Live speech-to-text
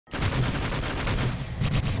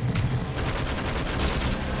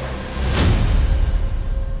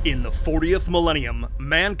In the 40th millennium,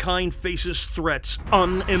 mankind faces threats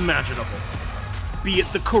unimaginable. Be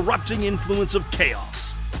it the corrupting influence of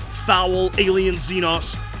chaos, foul alien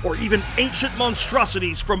xenos, or even ancient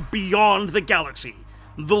monstrosities from beyond the galaxy,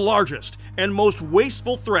 the largest and most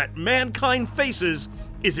wasteful threat mankind faces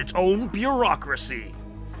is its own bureaucracy.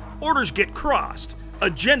 Orders get crossed,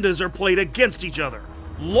 agendas are played against each other,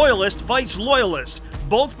 loyalist fights loyalist,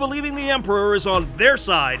 both believing the Emperor is on their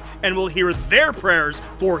side and will hear their prayers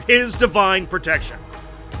for his divine protection.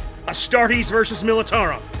 Astartes versus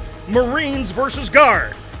Militarum, Marines versus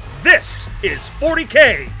Guard. This is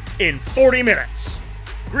 40k in 40 minutes.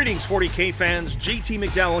 Greetings 40k fans, JT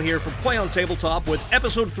McDowell here from Play on Tabletop with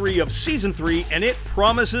episode 3 of season 3, and it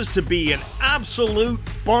promises to be an absolute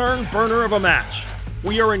barn burner of a match.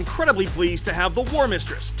 We are incredibly pleased to have the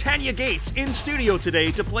Warmistress, Tanya Gates, in studio today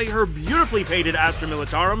to play her beautifully painted Astra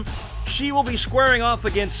Militarum. She will be squaring off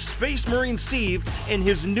against Space Marine Steve in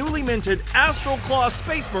his newly minted Astral Claw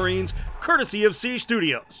Space Marines, courtesy of Siege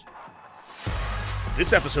Studios.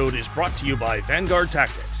 This episode is brought to you by Vanguard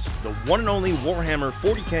Tactics, the one and only Warhammer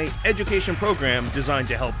 40k education program designed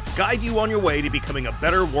to help guide you on your way to becoming a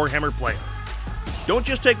better Warhammer player. Don't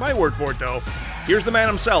just take my word for it though. Here's the man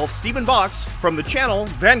himself, Stephen Box, from the channel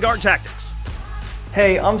Vanguard Tactics.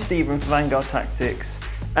 Hey, I'm Stephen from Vanguard Tactics,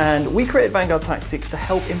 and we created Vanguard Tactics to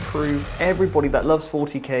help improve everybody that loves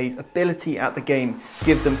 40k's ability at the game,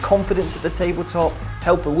 give them confidence at the tabletop,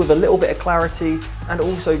 help them with a little bit of clarity, and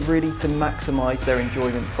also really to maximize their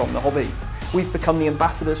enjoyment from the hobby. We've become the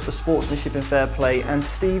ambassadors for sportsmanship and fair play, and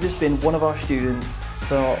Steve has been one of our students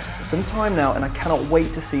for some time now, and I cannot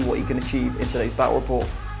wait to see what he can achieve in today's battle report.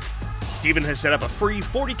 Stephen has set up a free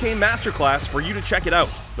 40k masterclass for you to check it out.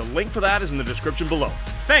 The link for that is in the description below.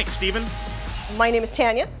 Thanks, Stephen. My name is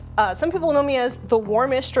Tanya. Some people know me as the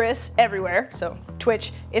Warmistress everywhere, so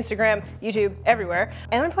Twitch, Instagram, YouTube, everywhere.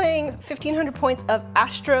 And I'm playing 1500 points of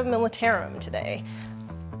Astra Militarum today.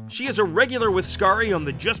 She is a regular with Scary on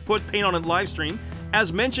the Just Put Paint on It livestream,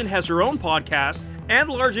 as mentioned has her own podcast and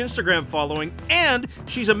large Instagram following, and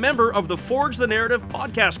she's a member of the Forge the Narrative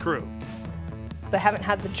podcast crew. I haven't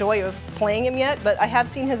had the joy of playing him yet, but I have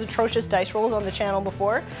seen his atrocious dice rolls on the channel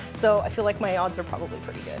before, so I feel like my odds are probably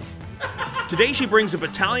pretty good. Today she brings a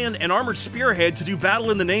battalion and armored spearhead to do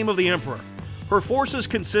battle in the name of the Emperor. Her forces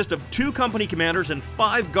consist of 2 company commanders and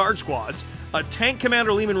 5 guard squads, a tank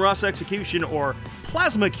commander Leman Russ execution, or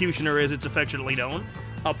Plasmacutioner as it's affectionately known,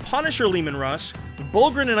 a Punisher Leman Russ,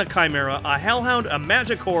 Bulgrin and a Chimera, a Hellhound, a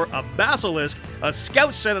Manticore, a Basilisk, a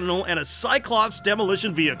Scout Sentinel, and a Cyclops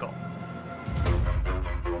demolition vehicle.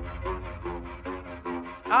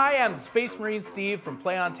 I am Space Marine Steve from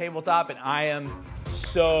Play on Tabletop, and I am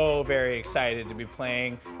so very excited to be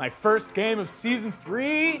playing my first game of Season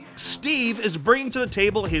 3. Steve is bringing to the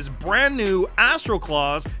table his brand new Astral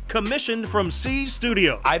Claws commissioned from Siege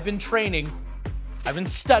Studios. I've been training, I've been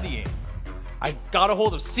studying, I got a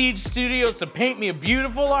hold of Siege Studios to paint me a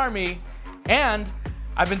beautiful army, and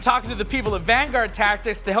I've been talking to the people at Vanguard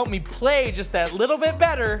Tactics to help me play just that little bit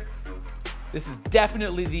better. This is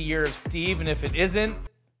definitely the year of Steve, and if it isn't,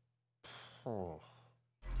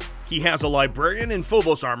 He has a Librarian in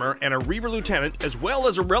Phobos armor and a Reaver Lieutenant, as well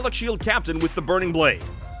as a Relic Shield Captain with the Burning Blade.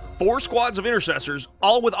 4 squads of Intercessors,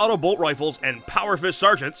 all with auto bolt rifles and Power Fist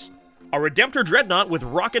Sergeants. A Redemptor Dreadnought with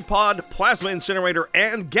Rocket Pod, Plasma Incinerator,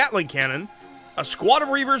 and Gatling Cannon. A squad of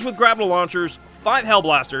Reavers with Grapple Launchers, 5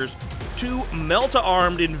 Hellblasters, 2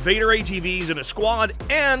 Melta-armed Invader ATVs in a squad,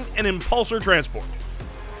 and an Impulsor Transport.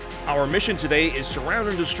 Our mission today is Surround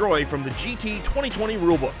and Destroy from the GT 2020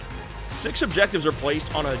 rulebook. 6 objectives are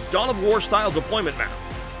placed on a Dawn of War style deployment map.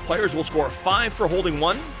 Players will score 5 for holding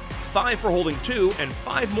 1, 5 for holding 2, and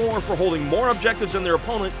 5 more for holding more objectives than their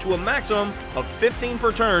opponent to a maximum of 15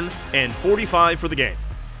 per turn and 45 for the game.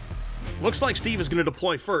 Looks like Steve is going to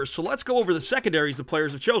deploy first, so let's go over the secondaries the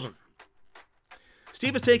players have chosen.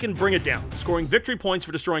 Steve has taken Bring It Down, scoring victory points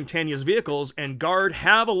for destroying Tanya's vehicles, and Guard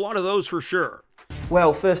have a lot of those for sure.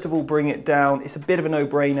 Well, first of all, Bring It Down. It's a bit of a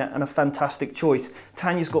no-brainer and a fantastic choice.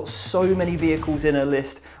 Tanya's got so many vehicles in her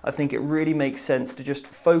list, I think it really makes sense to just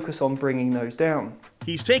focus on bringing those down.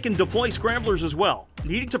 He's taken Deploy Scramblers as well,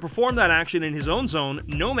 needing to perform that action in his own zone,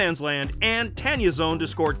 No Man's Land, and Tanya's zone to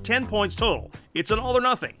score 10 points total. It's an all or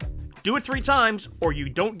nothing. Do it 3 times, or you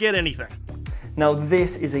don't get anything. Now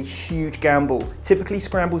this is a huge gamble. Typically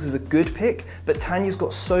Scrambles is a good pick, but Tanya's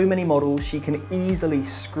got so many models she can easily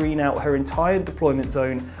screen out her entire deployment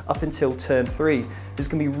zone up until turn 3. It's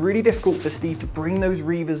going to be really difficult for Steve to bring those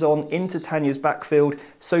Reavers on into Tanya's backfield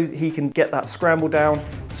so he can get that scramble down.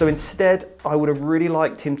 So instead, I would have really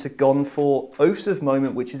liked him to gone for Oaths of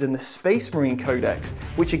Moment, which is in the Space Marine Codex,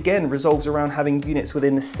 which again resolves around having units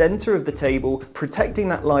within the center of the table, protecting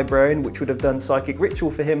that Librarian, which would have done Psychic Ritual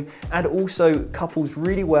for him, and also couples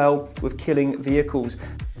really well with killing vehicles.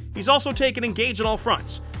 He's also taken Engage on all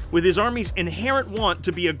fronts. With his army's inherent want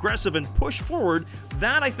to be aggressive and push forward,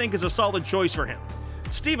 that I think is a solid choice for him.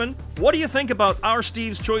 Steven, what do you think about our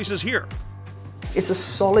Steve's choices here? It's a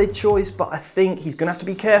solid choice, but I think he's going to have to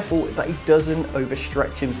be careful that he doesn't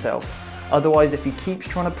overstretch himself. Otherwise, if he keeps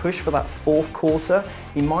trying to push for that fourth quarter,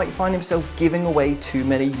 he might find himself giving away too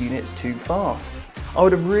many units too fast. I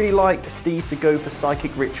would have really liked Steve to go for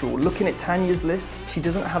Psychic Ritual. Looking at Tanya's list, she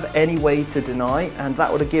doesn't have any way to deny, and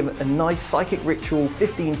that would have given a nice Psychic Ritual,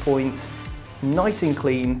 15 points, nice and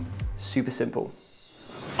clean, super simple.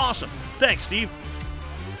 Awesome. Thanks, Steve.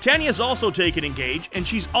 Tanya's also taken Engage, and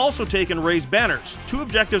she's also taken Raise Banners, two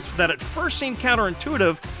objectives that at first seem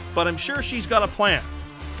counterintuitive, but I'm sure she's got a plan.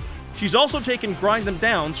 She's also taken Grind Them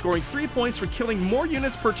Down, scoring 3 points for killing more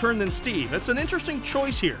units per turn than Steve. That's an interesting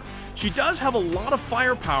choice here. She does have a lot of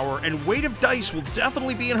firepower, and weight of dice will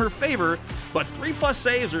definitely be in her favor, but 3+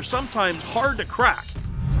 saves are sometimes hard to crack.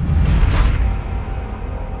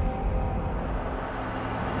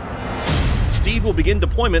 Steve will begin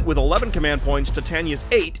deployment with 11 command points to Tanya's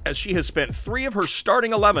 8, as she has spent 3 of her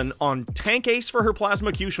starting 11 on Tank Ace for her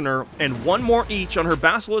Plasmacutioner, and 1 more each on her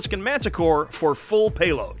Basilisk and Manticore for full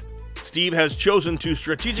payload. Steve has chosen to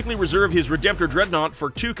strategically reserve his Redemptor Dreadnought for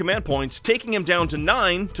 2 command points, taking him down to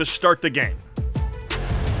 9 to start the game.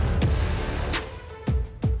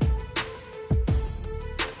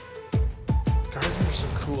 Guardians are so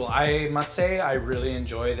cool. I must say, I really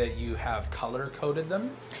enjoy that you have color-coded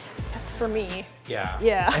them. That's for me. Yeah.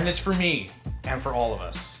 Yeah. And it's for me, and for all of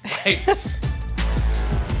us. Hey.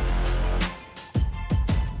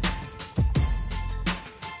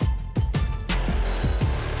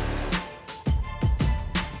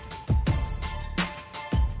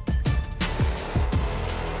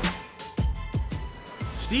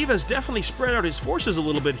 Steve has definitely spread out his forces a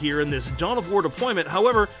little bit here in this Dawn of War deployment.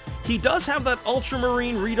 However, he does have that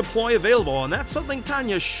Ultramarine redeploy available, and that's something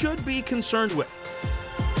Tanya should be concerned with.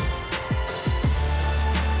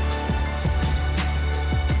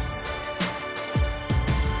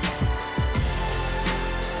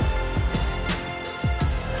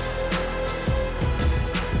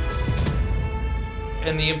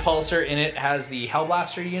 And the Impulsor in it has the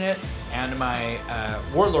Hellblaster unit and my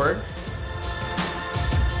Warlord.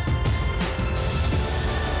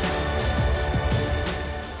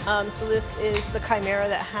 So this is the Chimera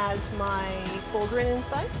that has my Buldrin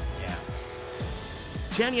inside. Yeah.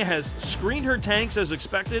 Tanya has screened her tanks as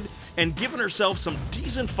expected and given herself some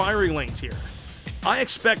decent firing lanes here. I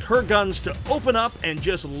expect her guns to open up and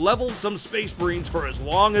just level some Space Marines for as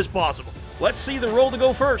long as possible. Let's see the roll to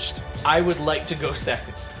go first. I would like to go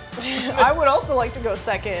second. I would also like to go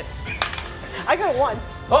second. I got 1.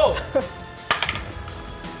 Oh!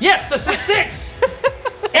 Yes, that's a 6!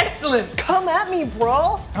 Excellent! Come at me,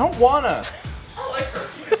 bro! I don't wanna. I like her.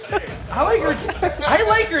 I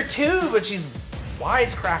like her too, but she's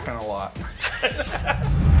wisecracking a lot.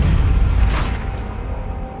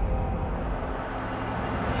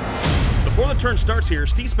 Before the turn starts here,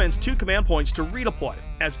 Steve spends 2 command points to redeploy,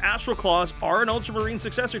 as Astral Claws are an Ultramarine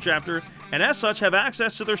successor chapter, and as such have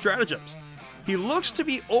access to their stratagems. He looks to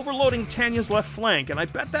be overloading Tanya's left flank, and I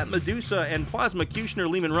bet that Medusa and Plasmacutioner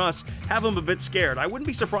Lehman Russ have him a bit scared. I wouldn't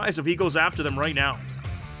be surprised if he goes after them right now.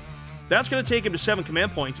 That's going to take him to 7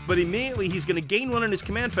 command points, but immediately he's going to gain 1 in his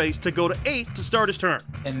command phase to go to 8 to start his turn.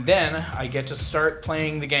 And then I get to start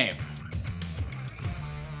playing the game.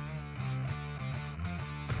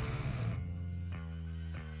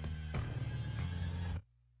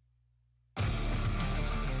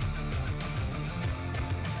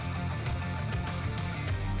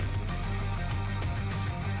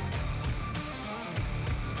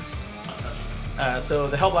 So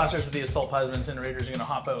the Hellblasters with the Assault Plasma Incinerators are going to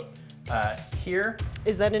hop out here.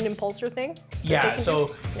 Is that an Impulsor thing? Yeah,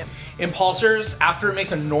 so Impulsors, after it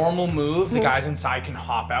makes a normal move, the guys inside can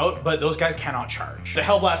hop out, but those guys cannot charge. The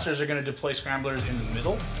Hellblasters are going to deploy Scramblers in the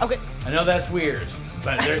middle. Okay. I know that's weird,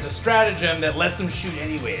 but there's a stratagem that lets them shoot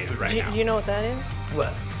anyway right now. Do you know what that is?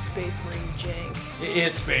 What? Space Marine jank. It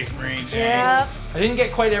is Space Marine jank. Yeah. I didn't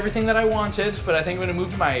get quite everything that I wanted, but I think I'm going to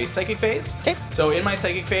move to my Psychic phase. Okay. So in my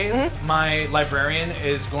Psychic phase, my Librarian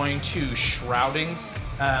is going to Shrouding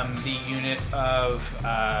the unit of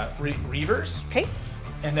Reavers. Okay.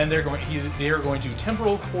 And then they are going to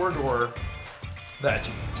Temporal Corridor that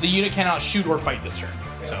the unit cannot shoot or fight this turn.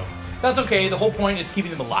 So that's okay. The whole point is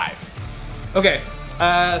keeping them alive. Okay,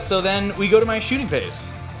 so then we go to my shooting phase.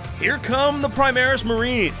 Here come the Primaris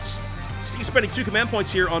Marines. Steve's spending 2 command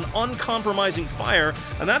points here on uncompromising fire,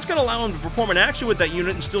 and that's going to allow him to perform an action with that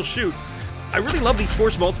unit and still shoot. I really love these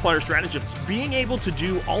force multiplier stratagems. Being able to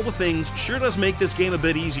do all the things sure does make this game a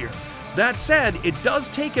bit easier. That said, it does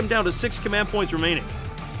take him down to 6 command points remaining.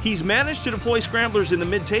 He's managed to deploy scramblers in the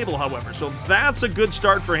mid-table, however, so that's a good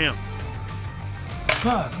start for him.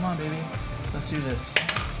 Oh, come on, baby. Let's do this.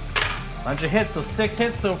 Bunch of hits, so 6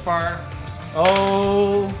 hits so far.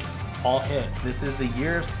 Oh, all hit. This is the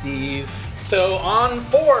year of Steve. So on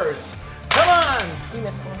 4s. Come on! You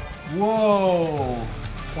missed one. Whoa.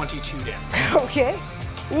 22 damage. Okay.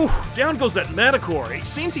 Ooh, down goes that Metacore. It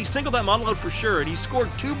seems he singled that model out for sure, and he scored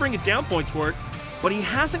 2 bring it down points for it, but he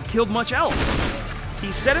hasn't killed much else.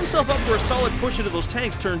 He set himself up for a solid push into those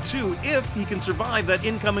tanks turn 2 if he can survive that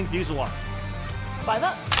incoming fusillade. 5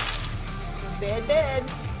 up. Dead,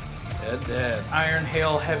 dead. Dead, dead. Iron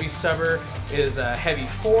Hail Heavy Stubber is a heavy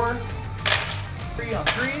 4. 3 on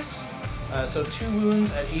 3s. So 2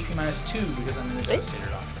 wounds at AP -2 because I'm in the Devastator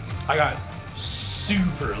Doctrine. I got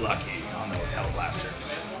super lucky on those Hell Blasters.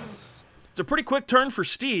 It's a pretty quick turn for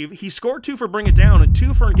Steve. He scored 2 for Bring It Down and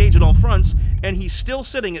 2 for Engage at all fronts, and he's still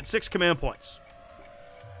sitting at 6 command points.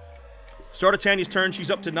 Start of Tanya's turn, she's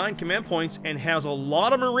up to 9 command points and has a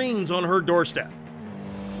lot of Marines on her doorstep.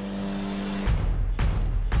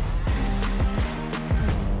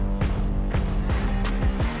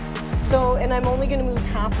 So, and I'm only going to move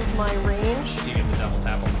half of my range. Do you get the double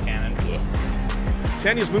tap on the cannon? Yeah.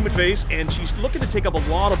 Tanya's movement phase, and she's looking to take up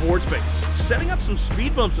a lot of board space, setting up some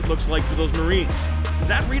speed bumps, it looks like, for those Marines.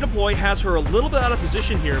 That redeploy has her a little bit out of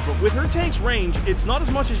position here, but with her tank's range, it's not as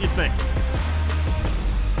much as you think.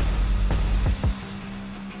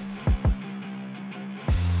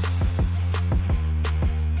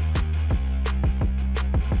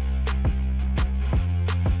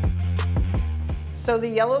 So the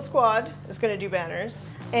yellow squad is going to do banners,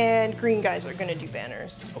 and green guys are going to do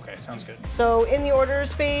banners. Okay, sounds good. So in the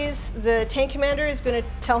orders phase, the tank commander is going to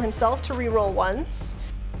tell himself to reroll 1s.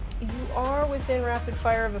 You are within rapid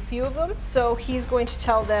fire of a few of them, so he's going to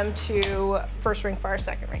tell them to first ring fire,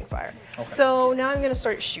 second ring fire. Okay. So now I'm going to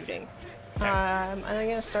start shooting. And I'm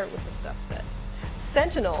going to start with the stuff that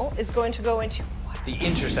Sentinel is going to go into what? The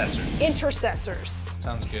Intercessor. Intercessors.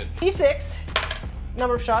 Sounds good. D6.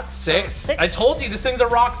 Number of shots. 6. So 6. I told you this thing's a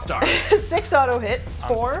rock star. 6 auto hits.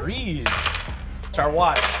 4. 3s. Start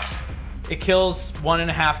watch. It kills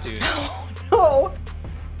 1.5 dudes. No.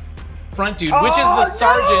 Front dude, which is the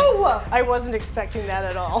sergeant. No! I wasn't expecting that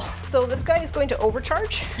at all. So this guy is going to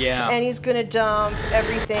overcharge. Yeah. And he's going to dump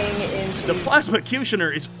everything into... The Plasma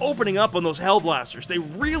Cutioner is opening up on those Hell Blasters. They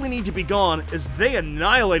really need to be gone as they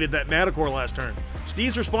annihilated that Metacore last turn.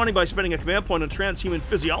 Steve's responding by spending a command point on Transhuman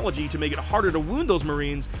Physiology to make it harder to wound those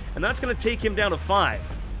Marines, and that's going to take him down to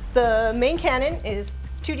 5. The main cannon is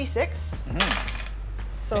 2d6.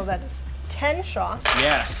 So that is 10 shots.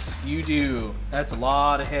 Yes, you do. That's a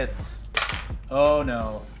lot of hits. Oh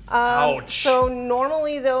no. Ouch. So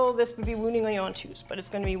normally though, this would be wounding you on 2s, but it's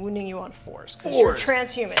going to be wounding you on 4s. Because you're 4s.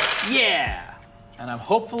 transhuman. Yeah. And I'm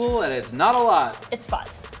hopeful that it's not a lot. It's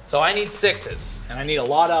 5. So I need 6s, and I need a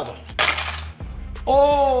lot of them.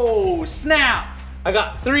 Oh, snap! I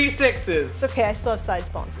got 3 6s. It's okay, I still have side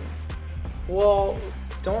spawns. Well,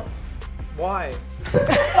 don't. Why?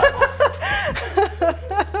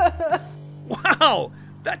 Wow,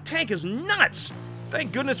 that tank is nuts!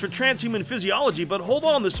 Thank goodness for Transhuman Physiology, but hold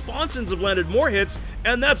on, the Sponsons have landed more hits,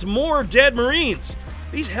 and that's more dead Marines.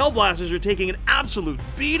 These Hell Blasters are taking an absolute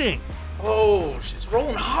beating. Oh, it's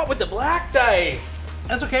rolling hot with the black dice.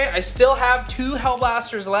 That's okay, I still have 2 Hell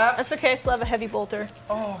Blasters left. That's okay, I still have a heavy bolter.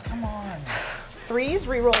 Oh, come on. 3s,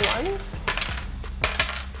 reroll 1s.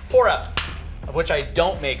 4 up, of which I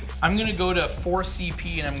don't make. I'm gonna go to 4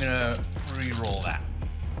 CP and I'm gonna re-roll that.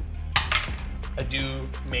 I do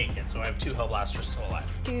make it, so I have 2 Hell Blasters still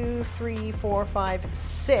alive. 2, 3, 4, 5,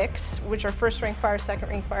 6, which are first ring fire, second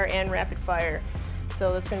ring fire, and rapid fire.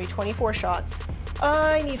 So that's gonna be 24 shots.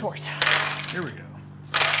 I need 4s. Here we go.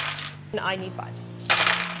 And I need 5s.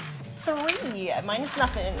 3, minus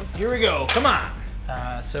nothing. Here we go, come on.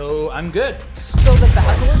 So I'm good. So the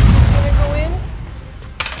Basilisk is gonna go in.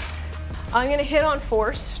 I'm gonna hit on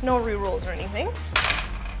force, no rerolls or anything.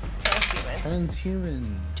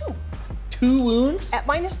 Transhuman. 2. 2 wounds? At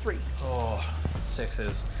 -3. Oh,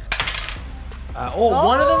 6s.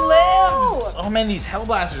 One of them lives! Oh man, these Hell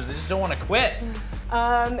Blasters, they just don't want to quit.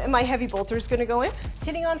 And my heavy bolter is gonna go in.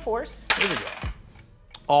 Hitting on 4s. Here we go.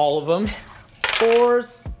 All of them.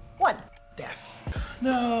 4s. 1. Death.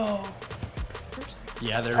 No.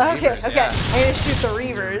 Yeah, they're Okay, Reavers, okay. yeah. I'm gonna shoot the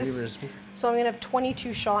Reavers. Reavers. So I'm gonna have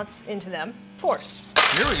 22 shots into them. Force.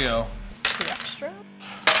 Here we go. Just 2 extra.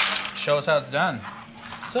 Show us how it's done.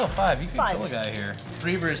 Still 5. You can 5. kill a guy here.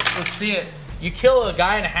 Reavers, let's see it. You kill a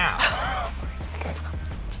guy and a half.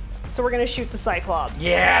 So we're gonna shoot the Cyclops.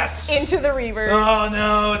 Yes! Into the Reavers. Oh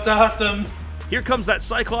no, it's awesome. Here comes that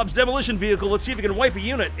Cyclops demolition vehicle. Let's see if it can wipe a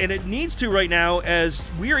unit, and it needs to right now as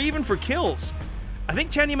we are even for kills. I think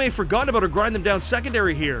Tanya may have forgotten about her grind them down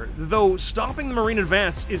secondary here, though stopping the Marine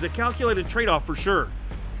advance is a calculated trade-off for sure.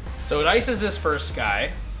 So it ices this first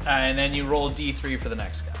guy, and then you roll D3 for the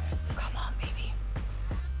next guy. Come on, baby.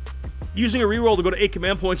 Using a reroll to go to 8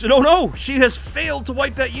 command points, and oh no! She has failed to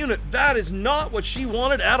wipe that unit. That is not what she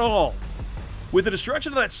wanted at all. With the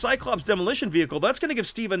destruction of that Cyclops demolition vehicle, that's going to give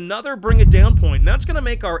Steve another bring it down point, and that's going to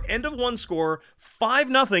make our end of 1 score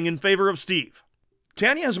 5-0 in favor of Steve.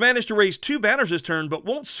 Tanya has managed to raise 2 banners this turn, but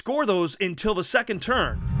won't score those until the second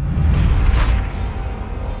turn.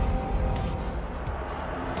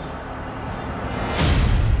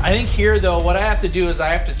 I think here, though, what I have to do is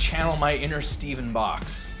I have to channel my inner Steven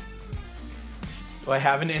box. Do I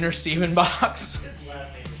have an inner Steven box?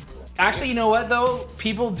 Actually, you know what, though?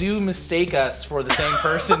 People do mistake us for the same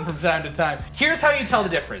person from time to time. Here's how you tell the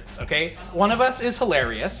difference, okay? One of us is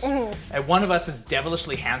hilarious, and one of us is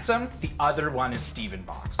devilishly handsome. The other one is Steven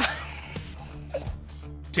Box.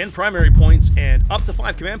 10 primary points and up to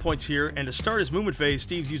 5 command points here, and to start his movement phase,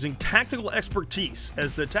 Steve's using Tactical Expertise,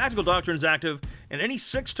 as the Tactical Doctrine is active, and any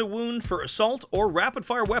 6 to wound for assault or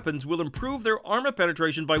rapid-fire weapons will improve their armor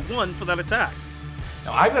penetration by 1 for that attack.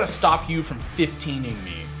 Now, I've got to stop you from 15ing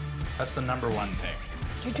me. That's the #1 thing.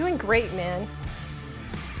 You're doing great, man.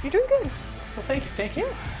 You're doing good. Well, thank you, thank you.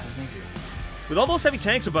 Thank you. With all those heavy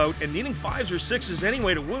tanks about, and needing 5s or 6s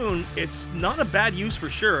anyway to wound, it's not a bad use for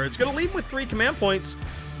sure. It's going to leave him with 3 command points,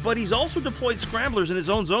 but he's also deployed Scramblers in his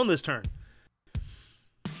own zone this turn.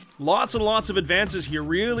 Lots and lots of advances here,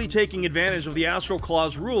 really taking advantage of the Astral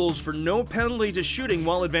Claw's rules for no penalty to shooting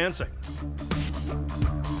while advancing.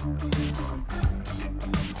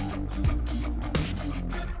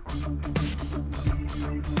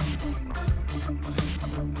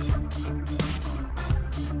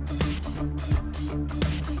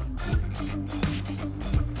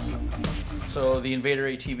 So the Invader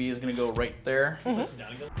ATV is going to go right there.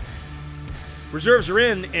 Reserves are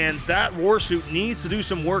in, and that Warsuit needs to do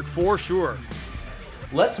some work for sure.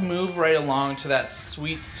 Let's move right along to that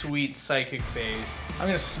sweet, sweet psychic phase. I'm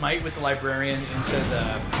going to smite with the Librarian into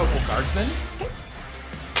the Purple Guardsman.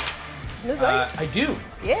 Smizite. I do.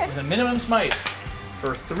 Yeah. With a minimum smite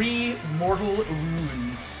for 3 mortal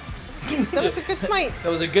wounds. That was a good smite. That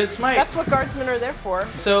was a good smite. That's what guardsmen are there for.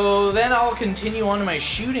 So then I'll continue on to my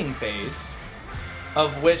shooting phase,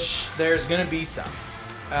 of which there's going to be some.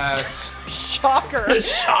 Shocker.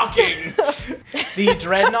 Shocking. The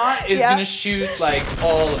Dreadnought is going to shoot like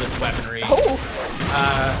all of its weaponry. Oh.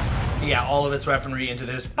 Yeah, all of its weaponry into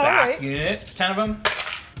this back unit. 10 of them.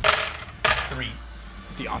 3s.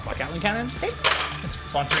 The Onslaught Gatling Cannon. Okay. It's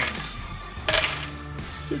on 3s.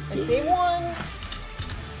 I save 1.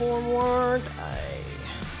 4 more die.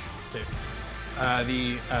 2.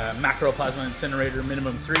 The Macroplasma Incinerator,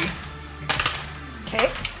 minimum 3. Okay.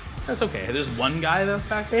 That's okay. There's 1 guy though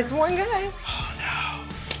back there. It's 1 guy. Oh no.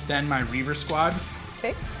 Then my Reaver squad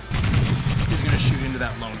Okay. is going to shoot into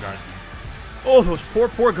that Lone Guardsman. Oh, those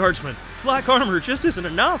poor guardsmen. Flak armor just isn't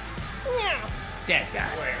enough. Yeah. Dead guy.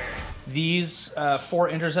 These 4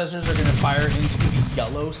 intercessors are going to fire into the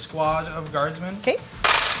yellow squad of guardsmen. Okay.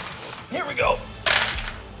 Here we go.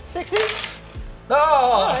 6s.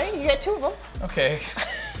 Oh! Alright, you get 2 of them. Okay.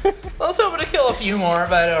 I was hoping to kill a few more,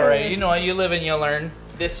 but alright. You know, you live and you learn.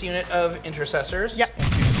 This unit of intercessors into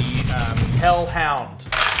the Hellhound.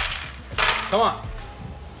 Come on.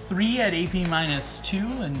 3 at AP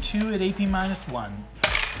 -2 and 2 at AP -1.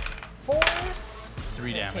 Force.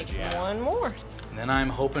 3 damage, Take yeah. 1 more. And then I'm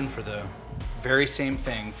hoping for the very same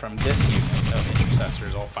thing from this unit of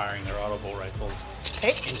intercessors, all firing their audible rifles Okay.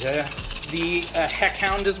 into the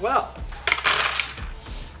Heckhound as well.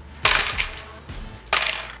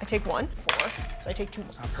 I take 1. 4. So I take 2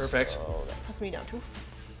 more. Perfect. So that puts me down to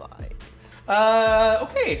 5.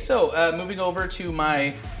 Okay, so moving over to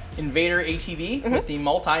my Invader ATV with the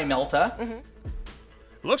multi-melta.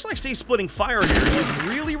 Looks like Steve's splitting fire here. He's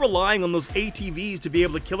really relying on those ATVs to be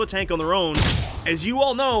able to kill a tank on their own. As you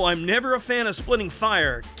all know, I'm never a fan of splitting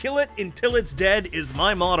fire. Kill it until it's dead is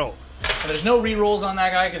my motto. And there's no rerolls on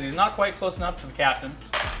that guy because he's not quite close enough to the captain.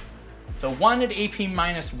 So 1 at AP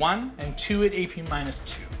 -1 and 2 at AP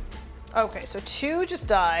 -2. Okay, so 2 just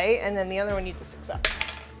die, and then the other one needs a 6 up.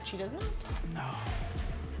 She does not. No.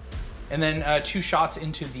 And then 2 shots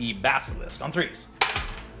into the Basilisk on 3s.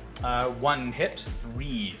 1 hit,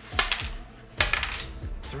 threes.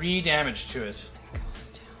 3 damage to it.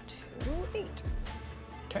 Goes down to 8.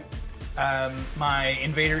 Okay. My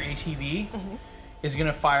Invader ATV is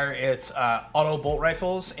gonna fire its auto bolt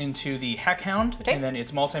rifles into the Heck Hound, and then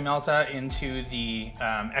its multi-melta into the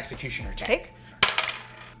Executioner tank.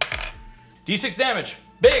 D6 damage,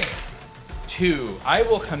 big. 2. I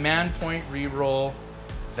will command point reroll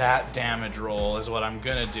that damage roll is what I'm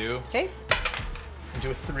gonna do. Okay.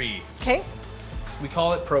 Into a 3. Okay. We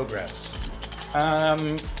call it progress.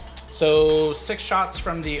 So 6 shots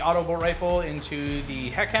from the auto bolt rifle into the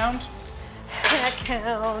Heck Hound. Heck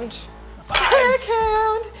Hound. Fives.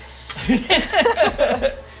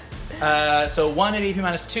 Heck Hound. So 1 at AP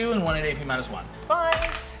minus 2 and 1 at AP minus 1.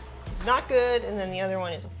 5. He's not good, and then the other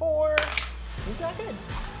one is a 4. He's not good.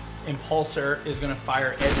 Impulsor is going to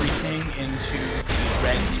fire everything into the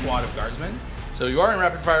red squad of guardsmen. So you are in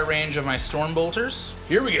rapid fire range of my storm bolters.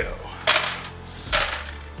 Here we go.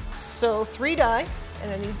 So 3 die,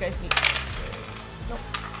 and then these guys need 6s. Nope,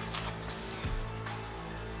 6.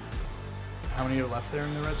 How many are left there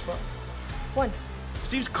in the red squad? 1.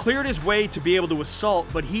 Steve's cleared his way to be able to assault,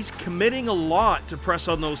 but he's committing a lot to press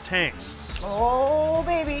on those tanks. Oh,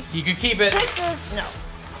 baby. You could keep it. 6s. No.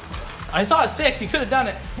 I saw a 6. He could have done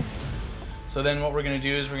it. So then what we're going to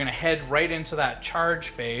do is we're going to head right into that charge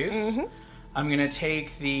phase. I'm going to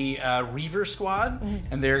take the Reaver squad,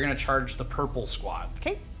 and they're going to charge the purple squad.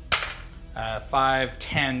 Okay. 5,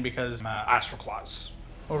 10 because Astral Claws.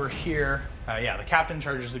 Over here, yeah, the captain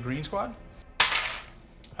charges the green squad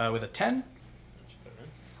with a 10.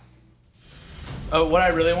 Oh, what I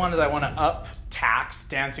really want is I want to up tax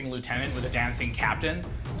Dancing Lieutenant with a Dancing Captain.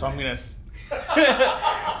 So I'm gonna,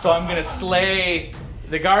 slay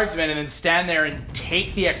the guardsman and then stand there and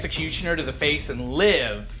take the executioner to the face and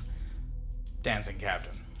live Dancing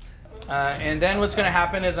Captain. And then what's gonna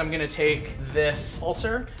happen is I'm gonna take this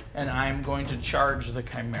pulsar and I'm going to charge the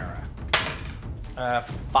Chimera.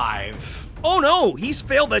 5. Oh no, he's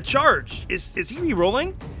failed that charge. Is he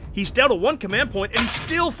re-rolling? He's down to 1 command point and he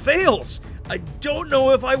still fails. I don't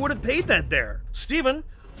know if I would have paid that there. Steven,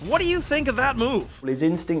 what do you think of that move? His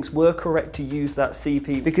instincts were correct to use that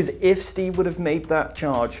CP, because if Steve would have made that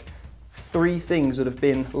charge, 3 things would have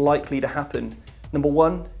been likely to happen. Number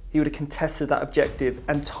 1, he would have contested that objective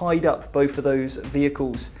and tied up both of those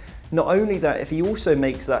vehicles. Not only that, if he also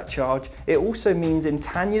makes that charge, it also means in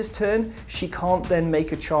Tanya's turn, she can't then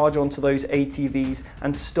make a charge onto those ATVs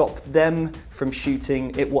and stop them from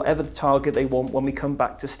shooting at whatever the target they want when we come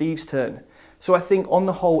back to Steve's turn. So I think on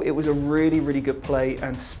the whole, it was a really, really good play,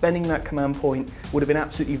 and spending that command point would have been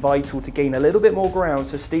absolutely vital to gain a little bit more ground.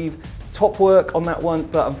 So Steve, top work on that one,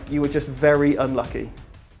 but you were just very unlucky.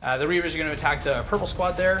 The Reavers are going to attack the purple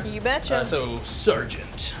squad there. You betcha. So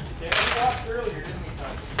Sergeant. You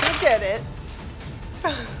get it.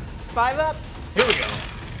 5 ups. Here we go.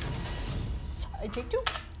 I take 2.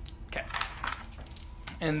 Okay.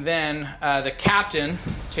 And then the captain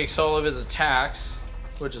takes all of his attacks,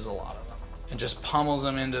 which is a lot of them, and just pummels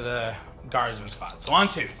them into the guardsman spot. So on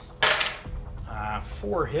 2s.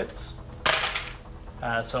 4 hits.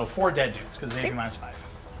 So 4 dead dudes, because it's AP minus 5.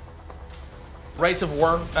 Rights of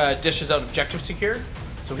War dishes out objective secure.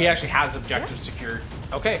 So he actually has objective secured.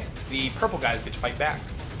 Okay, the purple guys get to fight back.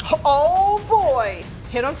 Oh boy!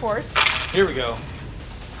 Hit on force. Here we go.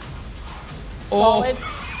 Solid.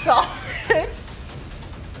 Oh. Solid.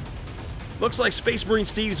 Looks like Space Marine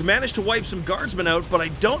Steve's managed to wipe some guardsmen out, but I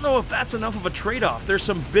don't know if that's enough of a trade-off. There's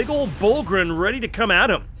some big old Bullgrin ready to come at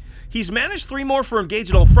him. He's managed 3 more for engage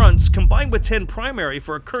at all fronts, combined with 10 primary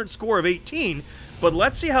for a current score of 18, but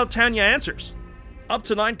let's see how Tanya answers. Up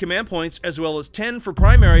to 9 command points, as well as 10 for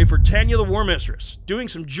primary for Tanya the Warmistress, doing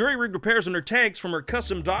some jury-rig repairs on her tanks from her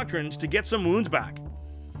custom doctrines to get some wounds back.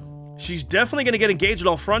 She's definitely going to get engaged at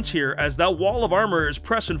all fronts here, as that wall of armor is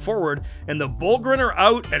pressing forward, and the Bullgrin are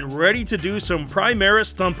out and ready to do some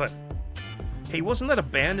Primaris thumping. Hey, wasn't that a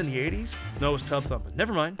band in the 80s? No, it was Tub Thumping.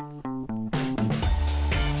 Never mind.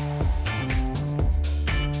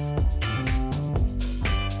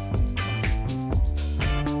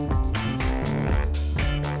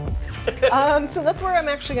 So that's where I'm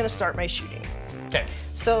actually going to start my shooting. Okay.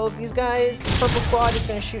 So these guys, the purple squad is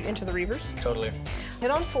going to shoot into the Reavers. Totally.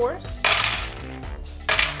 Hit on force.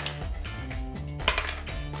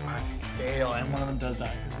 I fail, and one of them does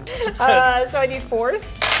die. So I need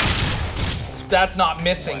force. That's not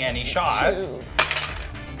missing any shots. 2.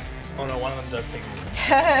 Oh no, one of them does take.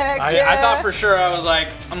 Heck I yeah. thought for sure, I was like,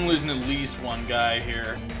 I'm losing at least 1 guy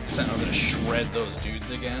here. Sent over to shred those dudes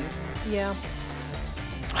again. Yeah.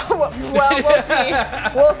 Well, we'll see.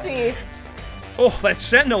 We'll see. Oh, that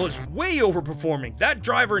Sentinel is way overperforming. That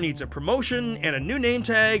driver needs a promotion and a new name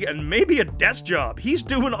tag and maybe a desk job. He's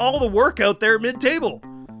doing all the work out there mid-table.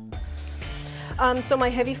 So my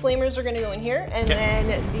heavy flamers are going to go in here, and then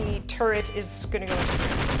the turret is going to go in here.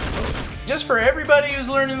 Just for everybody who's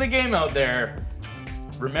learning the game out there,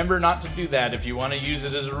 remember not to do that if you want to use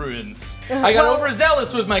it as ruins. I got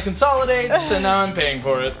overzealous with my consolidates, and now I'm paying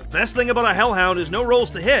for it. Best thing about a Hellhound is no rolls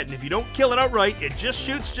to hit, and if you don't kill it outright, it just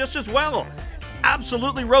shoots just as well.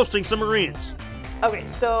 Absolutely roasting some Marines. Okay,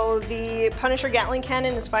 so the Punisher Gatling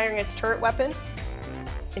Cannon is firing its turret weapon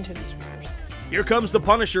into these Reavers. Here comes the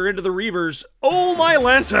Punisher into the Reavers. Oh my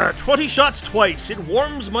Lanta, 20 shots twice. It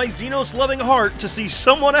warms my Xenos-loving heart to see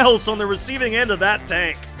someone else on the receiving end of that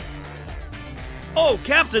tank. Oh,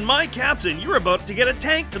 Captain, my Captain, you're about to get a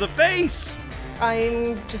tank to the face.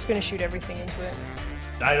 I'm just going to shoot everything into it.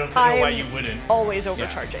 I don't know why you wouldn't. Always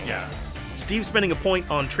overcharging. Yeah. Steve's spending a point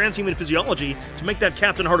on transhuman physiology to make that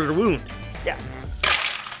Captain harder to wound. Yeah.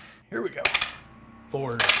 Here we go.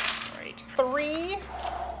 4. Right. 3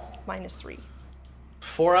 minus 3.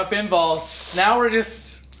 4 up involves. Now we're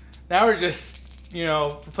just, you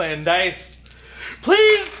know, playing dice.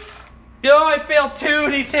 Please! Yo, I failed 2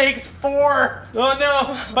 and he takes 4. Oh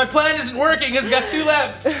no, my plan isn't working. It's got 2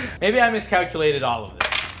 left. Maybe I miscalculated all of this.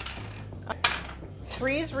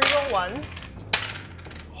 3s reroll 1s.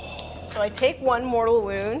 So I take 1 mortal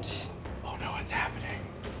wound. Oh no, it's happening.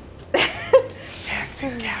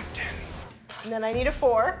 Dancing Captain. And then I need a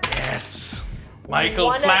 4. Yes.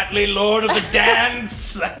 Michael Flatley, Lord of the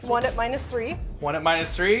Dance. 1 at minus 3. 1 at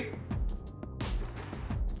minus 3.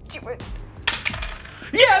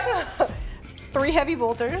 Yes! 3 heavy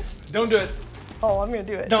bolters. Don't do it. Oh, I'm gonna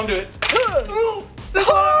do it. Don't do it.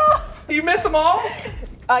 You miss them all?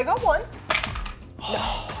 I got 1.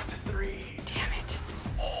 Oh, it's a 3. Damn it.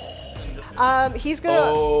 He's gonna.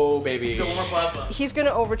 Oh, baby. He's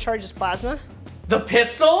gonna overcharge his plasma. The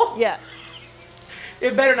pistol? Yeah.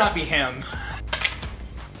 It better not be him.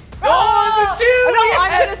 Oh, it's a 2! No, Yes!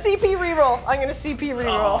 I'm gonna CP reroll. I'm gonna CP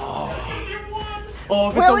reroll. Oh,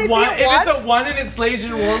 if it's a 1 and it slays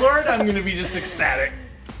your warlord, I'm gonna be just ecstatic.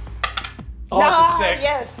 Oh, it's a 6.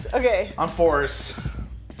 Yes. Okay. On 4s.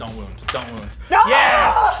 Don't wound. Don't wound. No!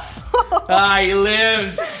 Yes! He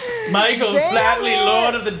lived. Michael Damn Flatley, it.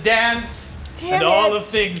 Lord of the Dance, Damn and all it. the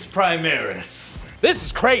things Primaris. This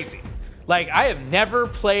is crazy. Like, I have never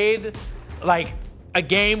played, like, a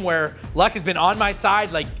game where luck has been on my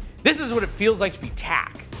side. Like, this is what it feels like to be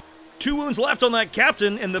tack. 2 wounds left on that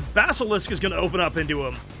Captain, and the Basilisk is going to open up into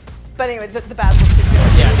him. But anyway, the Basilisk is gonna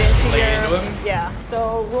shoot lay into into him. Yeah.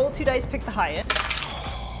 So roll 2 dice, pick the highest.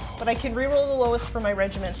 But I can reroll the lowest for my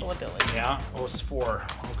regimental ability. Yeah, oh, it's 4.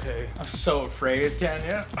 Okay. I'm so afraid,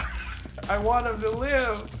 Tanya. I want him to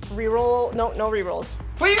live. Reroll. No rerolls.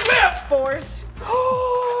 Please live! 4s.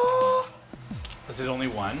 Is it only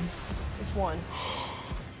 1? It's 1.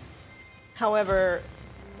 However,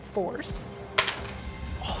 4s.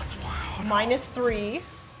 Oh, it's 1. Minus 3.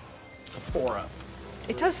 It's a 4 up.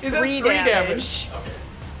 It does 3 It does 3 damage. Okay.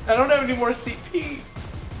 I don't have any more CP.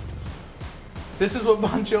 This is what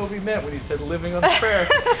Bon Jovi meant when he said living on the prayer.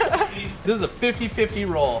 This is a 50-50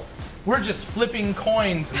 roll. We're just flipping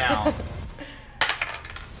coins now.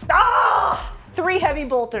 3 heavy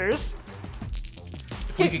bolters.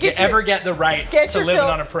 If you could ever get the rights to living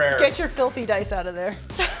on a prayer. Get your filthy dice out of there.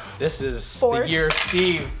 This is 4s. the year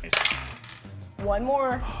Steve. 1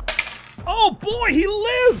 more. Oh boy, he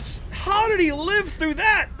lives! How did he live through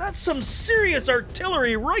that? That's some serious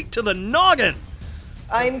artillery right to the noggin.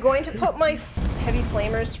 I'm going to put my heavy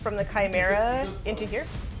flamers from the Chimera into here.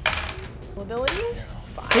 Ability.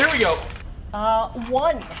 5. Here we go.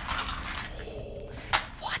 1.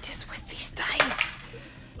 What is with these dice?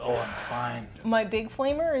 Oh, I'm fine. My big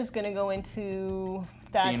flamer is going to go into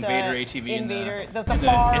that The Invader ATV Invader, the in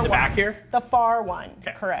far the one. back here? The far one,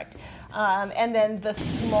 Okay. correct. And then the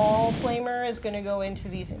small flamer is going to go into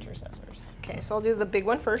these intercessors. Okay, so I'll do the big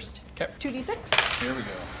one first. Okay. 2d6. Here we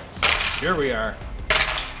go. Here we are.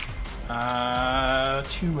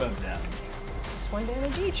 2 of them. Just 1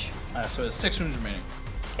 damage each. So it's 6 wounds remaining.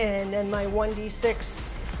 And then my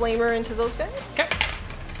 1d6 flamer into those guys. Okay.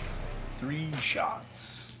 3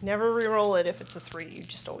 shots. Never re-roll it if it's a 3. You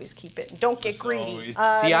just always keep it. Don't get greedy.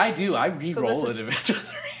 See, I do. I re-roll so it this if it's a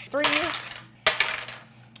 3. 3s.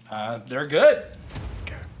 They're good.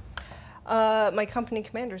 My company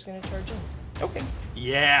commander is going to charge in. Okay.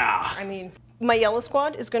 Yeah. I mean, my yellow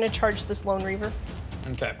squad is going to charge this Lone Reaver.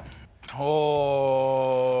 Okay.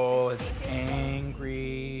 Oh, it's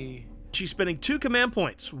angry. she's spending 2 command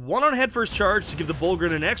points, one on headfirst charge to give the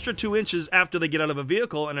Bulgrin an extra 2 inches after they get out of a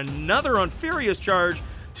vehicle, and another on furious charge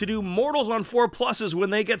to do mortals on 4+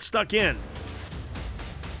 when they get stuck in.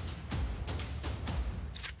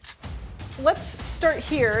 Let's start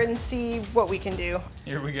here and see what we can do.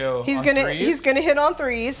 Here we go. He's On gonna threes? he's gonna hit on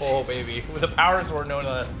 3s. Oh baby, with a power sword, no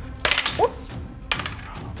less. Whoops.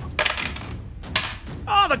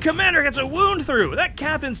 Oh, the commander gets a wound through! That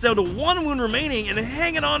captain's down to 1 wound remaining and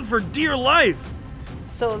hanging on for dear life!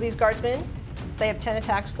 So these guardsmen, they have 10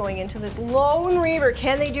 attacks going into this lone reaver.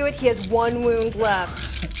 Can they do it? He has 1 wound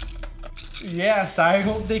left. Yes, I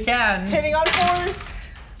hope they can. Hitting on 4s.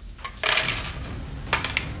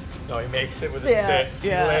 No, he makes it with a 6.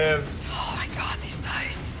 Yeah. He lives. Oh my god, these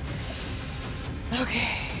dice.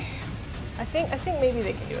 Okay. I think maybe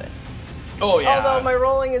they can do it. Oh yeah. Although my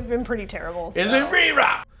rolling has been pretty terrible. It's been pretty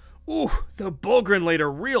rough. Ooh, the Bulgrin laid a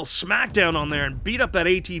real smackdown on there and beat up that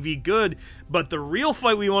ATV good, but the real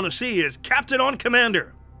fight we want to see is Captain on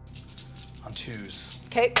Commander. On 2s.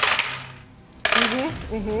 Okay.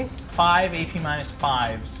 5 AP minus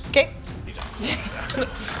 5s. Okay.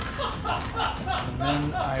 And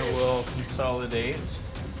then I will consolidate.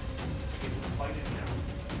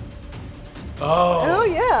 Oh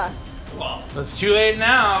yeah. It's too late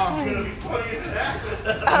now. No,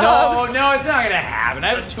 it's not gonna happen. I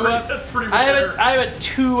have a 2-up. That's pretty I rare. have a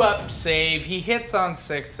 2-up save. He hits on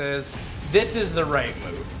 6s. This is the right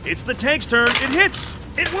move. It's the tank's turn. It hits.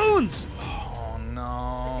 It wounds. Oh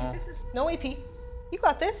no. No AP. You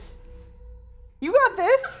got this. You got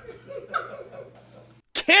this.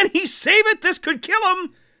 Can he save it? This could kill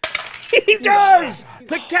him. He does!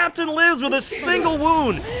 The captain lives with a single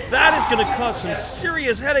wound. That is going to cause some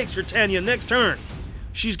serious headaches for Tanya next turn.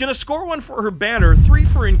 She's going to score 1 for her banner, 3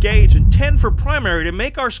 for engage, and 10 for primary to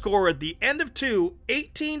make our score at the end of 2,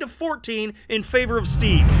 18 to 14 in favor of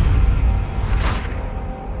Steve.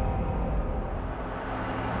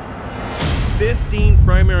 15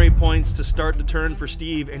 primary points to start the turn for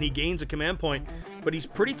Steve, and he gains a command point. But he's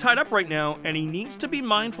pretty tied up right now, and he needs to be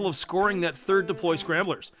mindful of scoring that 3rd deploy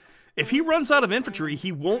scramblers. If he runs out of infantry,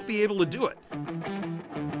 he won't be able to do it.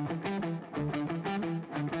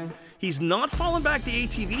 He's not fallen back the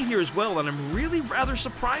ATV here as well, and I'm really rather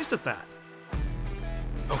surprised at that.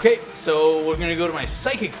 Okay, so we're gonna go to my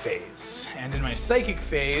psychic phase. And in my psychic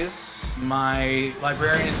phase, my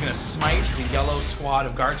librarian is gonna smite the yellow squad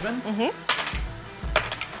of guardsmen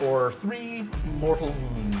for 3 mortal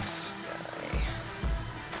wounds.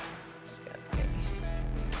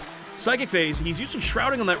 Psychic phase, he's using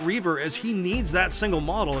shrouding on that Reaver as he needs that single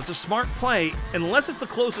model. It's a smart play. Unless it's the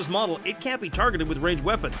closest model, it can't be targeted with ranged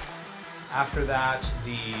weapons. After that,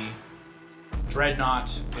 the Dreadnought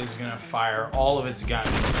is gonna fire all of its guns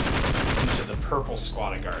into the purple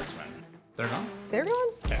squad of guardsmen. They're gone? They're gone?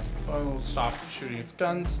 Okay, so I will stop shooting its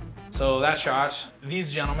guns. So that shot,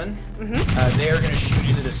 these gentlemen, they are gonna shoot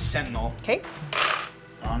into the Sentinel Okay.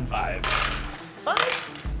 on 5. 5.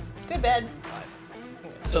 Good, bad.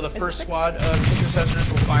 So the Is it first 6? squad of intercessors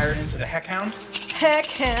will fire into the Heckhound.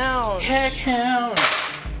 Heckhound. Heckhound!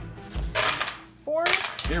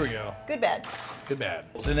 4s. Here we go. Good, bad. Good, bad.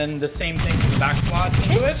 So then the same thing for the back squad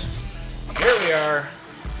into it. Here we are.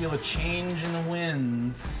 Feel a change in the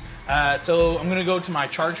winds. So I'm gonna go to my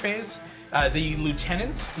charge phase. The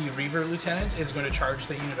lieutenant, the Reaver lieutenant, is going to charge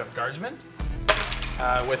the unit of guardsmen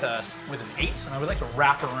with an 8, and I would like to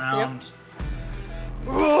wrap around. Yep.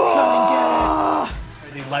 Come and get it.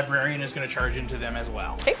 The librarian is going to charge into them as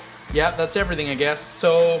well. Okay. Yeah, that's everything, I guess.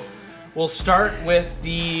 So we'll start with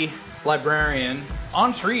the librarian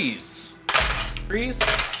on 3s. 3s.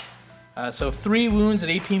 So 3 wounds at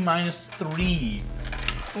AP minus 3.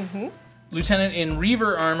 Lieutenant in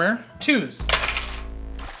Reaver armor, 2s.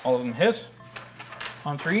 All of them hit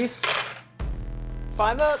on 3s.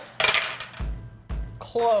 5 up.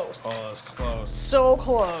 Close. Oh, that's close. So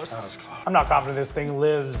close. I'm not confident this thing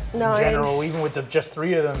lives 9. in general, even with just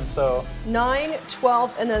 3 of them, so. 9,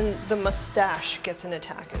 12, and then the Moustache gets an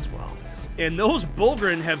attack as well. And those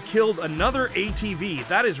Bulgrin have killed another ATV.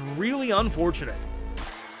 That is really unfortunate.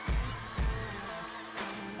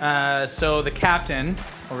 So the captain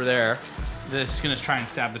over there, this is gonna try and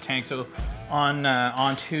stab the tank. So on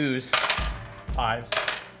 2s, 5s,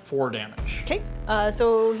 4 damage. Okay,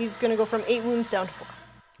 so he's gonna go from 8 wounds down to 4.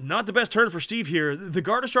 Not the best turn for Steve here. The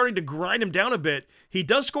guard is starting to grind him down a bit. He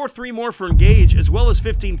does score 3 more for engage, as well as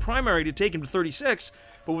 15 primary to take him to 36,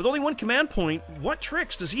 but with only 1 command point, what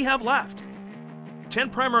tricks does he have left? 10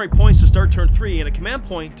 primary points to start turn 3, and a command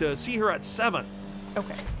point to see her at 7.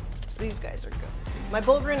 Okay, so these guys are good too. My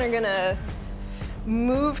Bulgrin are gonna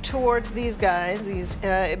move towards these guys, these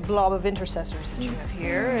blob of intercessors that you have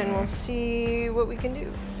here, and we'll see what we can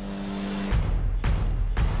do.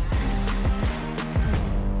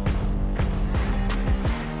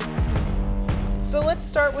 So let's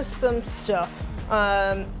start with some stuff.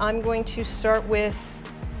 I'm going to start with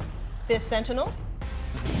this sentinel.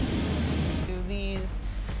 Do these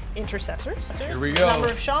intercessors. Here we go.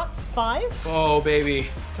 Number of shots, 5. Oh, baby.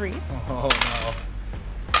 3s. Oh, no.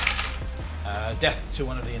 Death to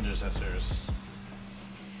one of the intercessors.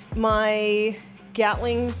 My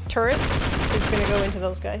Gatling turret is going to go into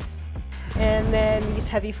those guys. And then these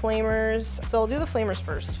heavy flamers. So I'll do the flamers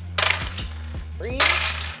first.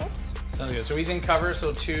 3s. Oops. Sounds good. So he's in cover,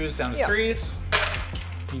 so 2s down to 3s.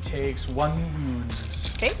 He takes 1 wound.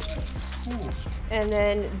 Okay. And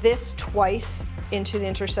then this twice into the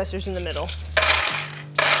intercessors in the middle.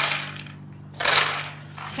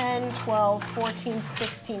 10, 12, 14,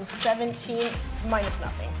 16, 17, minus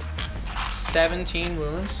nothing. 17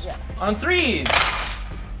 wounds? Yeah. On 3s!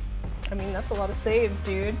 I mean, that's a lot of saves,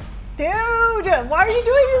 dude. Dude, why are you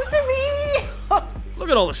doing this to me? Look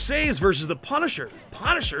at all the saves versus the Punisher.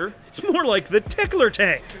 Punisher? It's more like the Tickler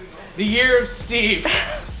tank. The year of Steve.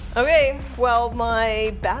 Okay, well,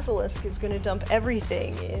 my Basilisk is going to dump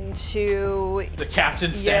everything into The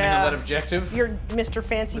captain standing on that objective. your Mr.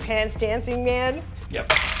 Fancy Pants dancing man. Yep.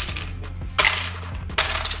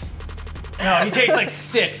 No, he takes like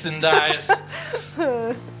 6 and dies.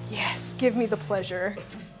 Yes, give me the pleasure.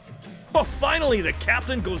 Oh, finally, the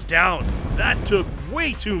captain goes down. That took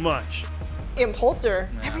way too much. Impulsor.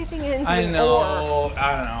 Everything ends I in know. or.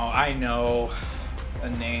 I don't know. I know the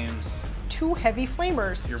names. 2 heavy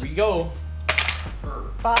flamers. Here we go.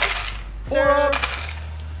 5. Sir.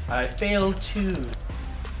 I failed 2.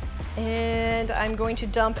 And I'm going to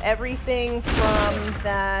dump everything from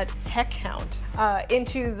that heck count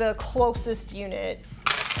into the closest unit.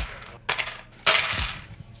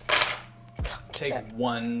 Take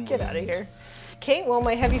 1. Get out of here. Okay, well,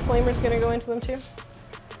 my heavy flamer's going to go into them too.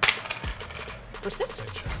 For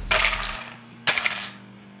 6.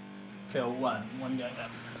 Fail 1. 1 guy down.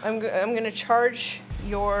 I'm going to charge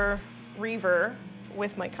your Reaver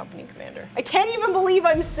with my company commander. I can't even believe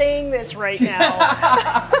I'm saying this right now.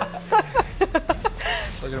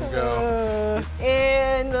 Look at him go.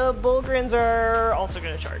 And the Bullgrins are also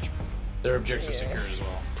going to charge. Their objective secured as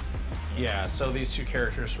well. Yeah, so these 2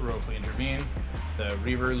 characters heroically intervene. The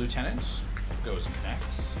Reaver Lieutenant goes and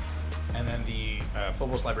connects. And then the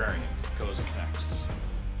Phobos Librarian goes and connects.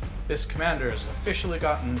 This commander has officially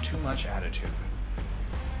gotten too much attitude.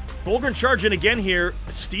 Bullgrin charging again here.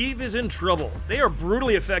 Steve is in trouble. They are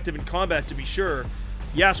brutally effective in combat, to be sure.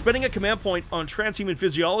 Yeah, spending a command point on transhuman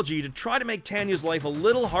physiology to try to make Tanya's life a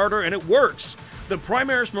little harder, and it works. The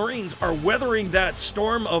Primaris Marines are weathering that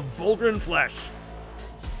storm of Bullgrin flesh.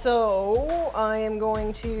 So I am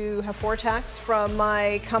going to have 4 attacks from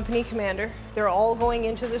my company commander. They're all going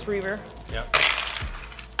into this Reaver. Yep.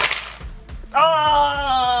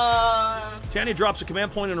 Tanya drops a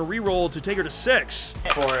command point on a reroll to take her to 6.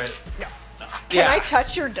 For it. Yeah. Can I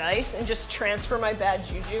touch your dice and just transfer my bad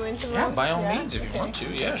juju into them? Yeah, by all means, if you want to.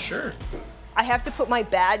 Yeah, sure. I have to put my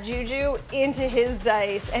bad juju into his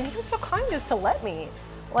dice, and he was so kind as to let me.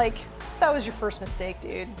 Like, that was your first mistake,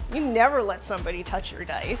 dude. You never let somebody touch your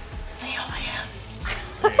dice. Fail him.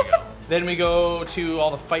 There you go. Then we go to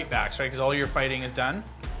all the fight backs, right? Because all your fighting is done.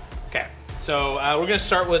 Okay, so we're gonna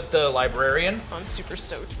start with the Librarian. I'm super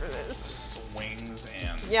stoked for this. Swings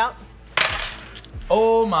and... Yep.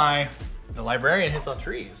 Oh my. The Librarian hits on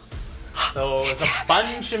trees. So it's a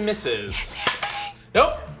bunch of misses.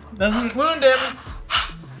 Nope, doesn't wound him.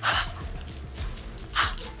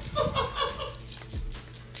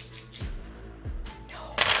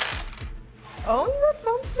 Oh, you got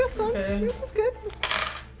some. You got some. Okay. This is good.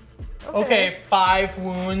 Okay, 5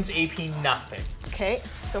 wounds, AP nothing. Okay,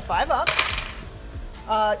 so 5 up.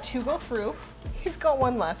 2 go through. He's got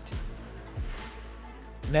 1 left.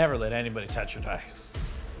 Never let anybody touch your dice.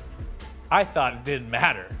 I thought it didn't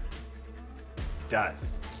matter. It does.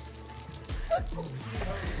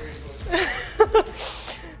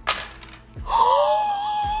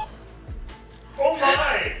 Oh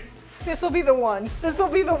my! This will be the one. This will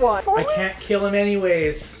be the one. I can't kill him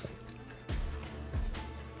anyways.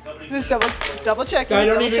 Just double checking. I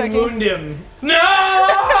don't double even checking. wound him. No!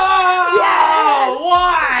 Yes!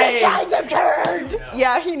 Why? The times have turned!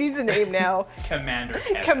 Yeah, he needs a name now. Commander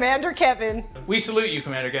Kevin. Commander Kevin. We salute you,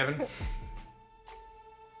 Commander Kevin.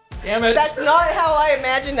 Damn it. That's not how I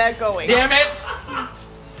imagined that going. Damn it.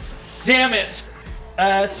 Damn it.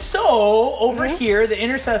 So, over here, the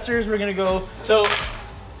intercessors, we're gonna go. So,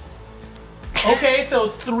 Okay, so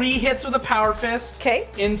 3 hits with a power fist. Okay.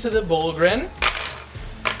 Into the Bullgrin.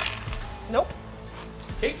 Nope.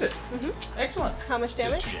 Takes it. Excellent. How much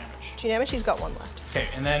damage? Just 2 damage. 2 damage. He's got 1 left. Okay,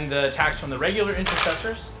 and then the attacks from the regular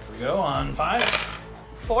intercessors. Here we go on 5.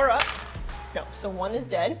 4 up. No, so 1 is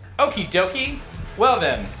dead. Okie dokie. Well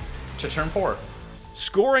then, to turn 4.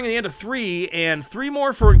 Scoring at the end of 3, and 3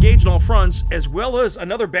 more for engage on all fronts, as well as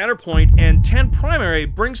another banner point and 10 primary,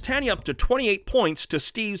 brings Tanya up to 28 points to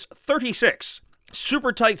Steve's 36.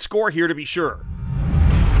 Super tight score here to be sure.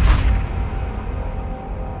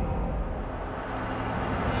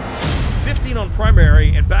 On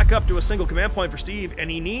primary and back up to a single command point for Steve,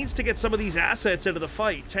 and he needs to get some of these assets into the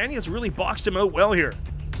fight. Tanya's really boxed him out well here.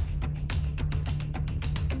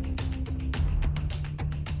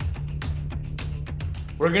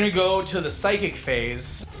 We're gonna go to the psychic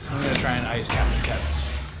phase. I'm gonna try and ice Captain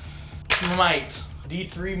Kevin. Might.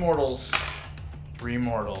 D3 mortals. 3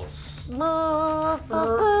 mortals.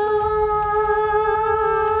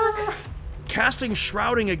 Casting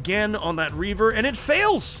Shrouding again on that Reaver, and it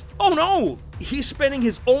fails! Oh no! He's spending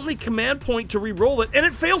his only command point to re-roll it, and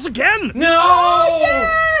it fails again! No!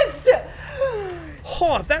 Yes!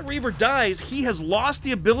 Oh, if that Reaver dies, he has lost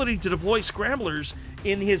the ability to deploy Scramblers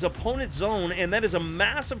in his opponent's zone, and that is a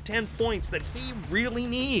massive 10 points that he really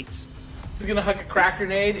needs. He's gonna huck a crack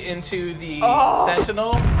grenade into the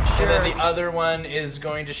Sentinel, and then the other one is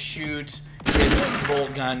going to shoot his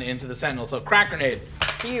bolt gun into the Sentinel. So crack grenade.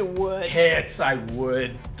 You would. Hits, I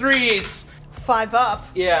would. 3s. 5 up.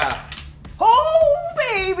 Yeah. Oh,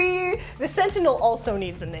 baby! The Sentinel also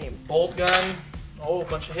needs a name. Bolt gun. Oh, a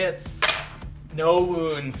bunch of hits. No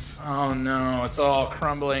wounds. Oh no, it's all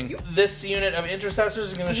crumbling. This unit of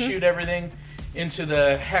intercessors is gonna shoot everything into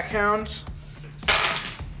the Heckhound.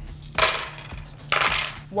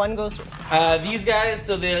 1 goes. These guys,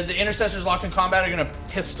 so the intercessors locked in combat are gonna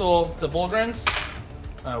pistol the Bullgrins.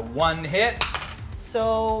 1 hit.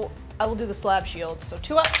 So I will do the slab shield. So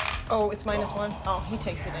 2 up. Oh, it's -1. Oh, he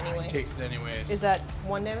takes it anyway. Takes it anyways. Is that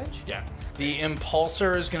 1 damage? Yeah. The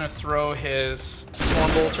Impulsor is gonna throw his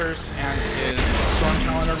Storm Bolters and his Storm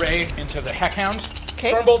Talon Array into the Heckhound.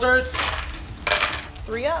 Okay. Storm Bolters.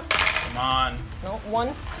 3 up. Come on. No,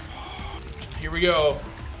 1. Here we go.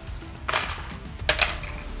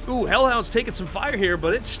 Ooh, Hellhound's taking some fire here,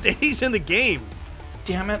 but it stays in the game.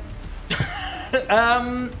 Damn it.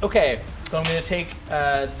 Okay. So I'm gonna take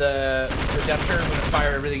the Redemptor, I'm gonna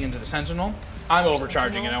fire everything into the Sentinel. I'm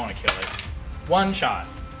overcharging it, I wanna kill it. 1 shot.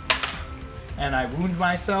 And I wound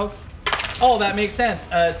myself. Oh, that makes sense.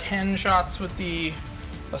 10 shots with the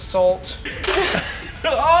Assault.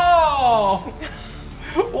 Oh!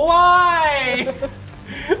 Why?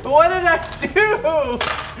 What did I do?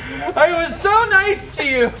 I was so nice to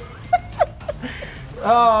you.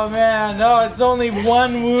 Oh man, no, it's only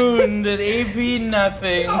 1 wound at AP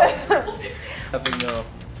nothing. Nothing though.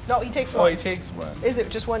 No, he takes 1. Oh, he takes 1. Is it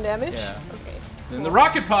just 1 damage? Yeah. Okay. Then the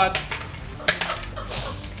rocket pod.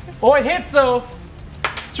 Oh, it hits though.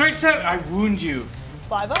 Straight 7. I wound you.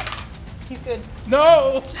 5 up. He's good.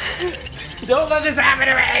 No! Don't let this happen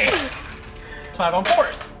to me! 5 on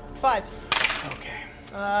 4s. 5s.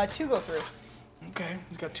 Okay. 2 go through. Okay,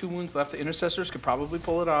 he's got 2 wounds left. The intercessors could probably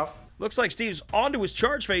pull it off. Looks like Steve's onto his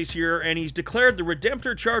charge phase here, and he's declared the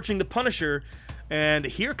Redemptor charging the Punisher. And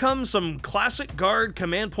here comes some classic Guard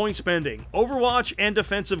command point spending. Overwatch and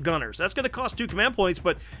defensive gunners. That's going to cost 2 command points,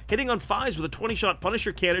 but hitting on 5s with a 20-shot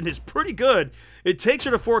Punisher cannon is pretty good. It takes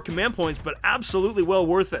her to 4 command points, but absolutely well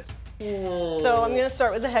worth it. So I'm going to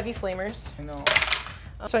start with the heavy flamers. I know.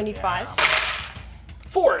 So I need 5s.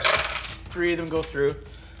 4s. 3 of them go through.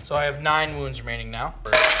 So I have 9 wounds remaining now.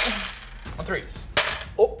 On 3s.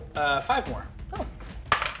 Oh, 5 more. Oh.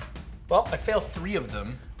 Well, I fail 3 of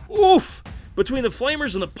them. Oof! Between the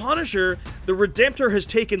Flamers and the Punisher, the Redemptor has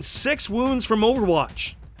taken 6 wounds from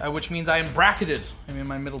Overwatch. Which means I am bracketed. I'm in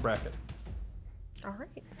my middle bracket. All right.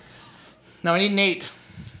 Now I need an 8.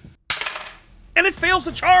 And it fails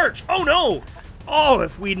to charge! Oh no! Oh,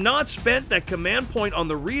 if we'd not spent that command point on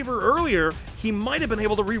the Reaver earlier, he might have been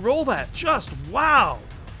able to re-roll that. Just wow!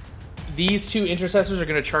 These 2 intercessors are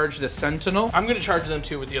going to charge the Sentinel. I'm going to charge them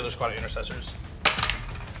too with the other squad of intercessors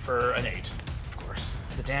for an 8, of course.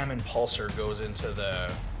 The damn Impulsor goes into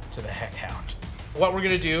the Heckhound. What we're going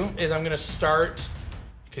to do is I'm going to start,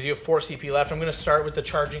 because you have 4 CP left, I'm going to start with the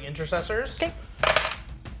charging intercessors. Okay.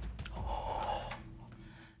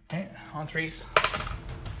 Okay, on 3s.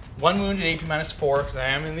 1 wound at AP -4 because I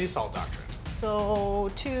am in the Assault Doctrine.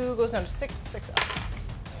 So 2 goes down to 6. 6 up.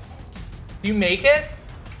 You make it?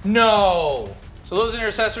 No. So those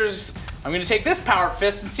intercessors, I'm going to take this Power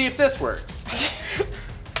Fist and see if this works.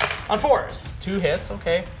 On 4s. 2 hits,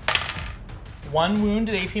 okay. 1 wound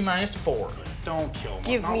at AP -4. Don't kill me.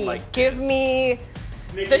 Give me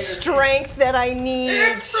the strength that I need.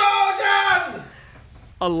 Explosion!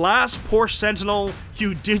 Alas, poor Sentinel,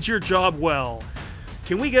 you did your job well.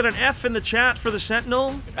 Can we get an F in the chat for the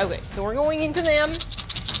Sentinel? Okay, so we're going into them.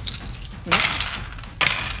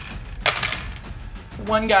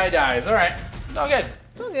 1 guy dies. All right. All good.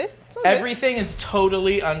 It's all good. It's all good. Everything is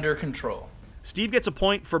totally under control. Steve gets a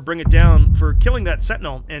point for Bring It Down for killing that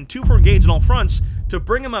Sentinel, and 2 for Engage on all fronts to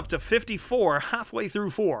bring him up to 54 halfway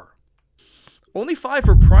through 4. Only 5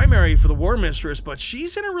 for Primary for the Warmistress, but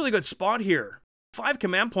she's in a really good spot here. 5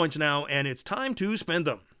 command points now, and it's time to spend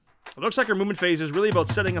them. It looks like our movement phase is really about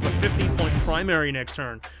setting up a 15-point primary next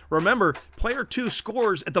turn. Remember, player 2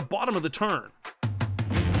 scores at the bottom of the turn.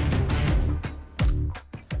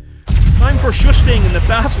 Time for Shusting, and the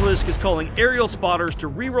Basilisk is calling aerial spotters to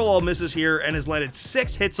reroll all misses here and has landed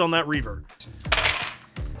 6 hits on that Reaver.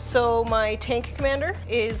 So my tank commander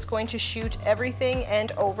is going to shoot everything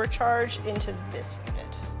and overcharge into this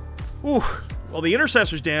unit. Ooh. Well, the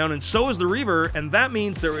Intercessor's down, and so is the Reaver, and that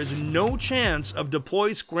means there is no chance of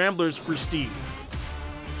deploy scramblers for Steve.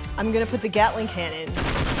 I'm going to put the Gatling cannon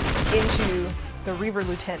into the Reaver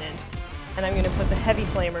Lieutenant, and I'm going to put the Heavy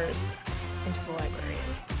Flamers into the Librarian.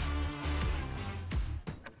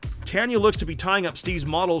 Tanya looks to be tying up Steve's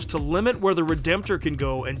models to limit where the Redemptor can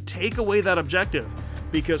go and take away that objective,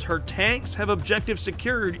 because her tanks have objective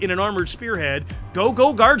secured in an armored spearhead. Go,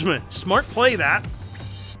 go, Guardsman! Smart play, that.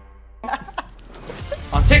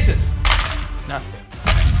 On 6s. Nothing.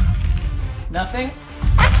 Nothing?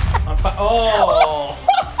 On 5. Oh!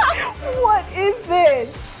 What is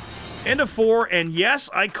this? End of 4, and yes,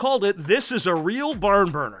 I called it. This is a real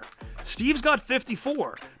barn burner. Steve's got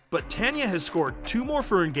 54, but Tanya has scored 2 more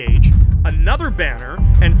for Engage, another banner,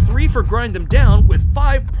 and 3 for Grind Them Down, with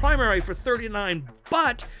 5 primary for 39,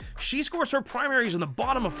 but she scores her primaries in the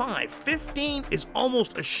bottom of 5. 15 is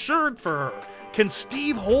almost assured for her. Can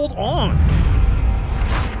Steve hold on?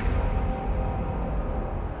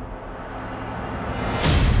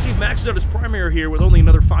 Steve maxes out his primary here with only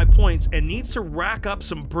another 5 points and needs to rack up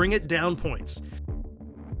some Bring It Down points.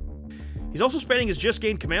 He's also spending his just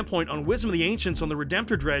gained command point on Wisdom of the Ancients on the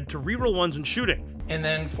Redemptor Dread to reroll 1s and shooting. And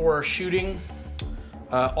then for shooting,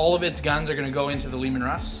 all of its guns are going to go into the Leman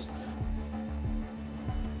Russ.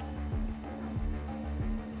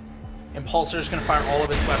 Impulsor is going to fire all of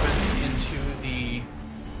its weapons into the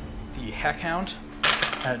Heckhound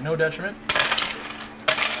at no detriment.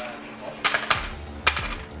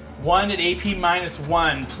 1 at AP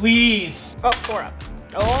 -1, please. Oh, 4 up.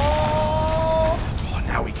 Oh!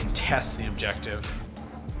 Now we can test the objective.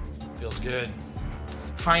 Feels good.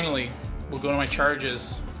 Finally, we'll go to my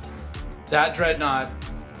charges. That Dreadnought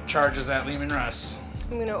charges at Leman Russ.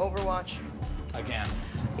 I'm gonna Overwatch. Again.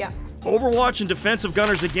 Yeah. Overwatch and defensive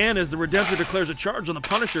gunners again as the Redemptor declares a charge on the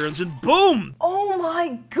Punisher, and then boom! Oh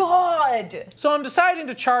my god! So I'm deciding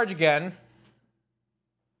to charge again.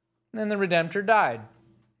 And then the Redemptor died.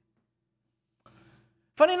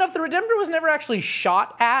 Funny enough, the Redemptor was never actually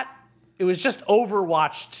shot at. It was just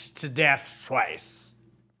overwatched to death twice.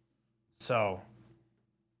 So,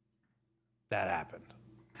 that happened.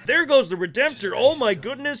 There goes the Redemptor. Oh my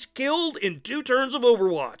goodness, killed in 2 turns of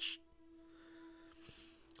Overwatch.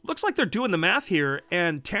 Looks like they're doing the math here,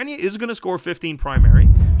 and Tanya is going to score 15 primary.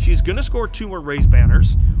 She's going to score 2 more raised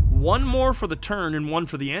banners, 1 more for the turn and 1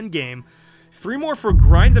 for the end game, 3 more for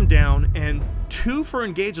Grind Them Down, and 2 for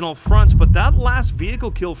Engage on all fronts, but that last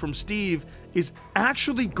vehicle kill from Steve is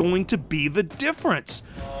actually going to be the difference.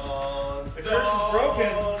 It's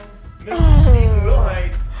broken.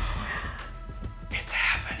 It's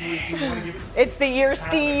happening. It's the year,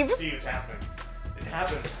 Steve. Steve, it's happening. It's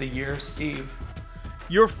happening. It's the year of Steve.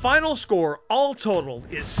 Your final score, all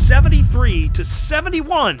totaled, is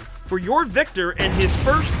 73-71 for your victor and his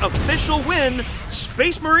first official win,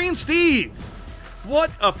 Space Marine Steve.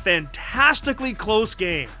 What a fantastically close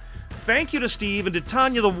game. Thank you to Steve and to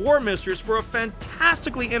Tanya the Warmistress for a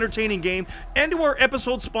fantastically entertaining game, and to our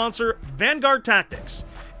episode sponsor, Vanguard Tactics.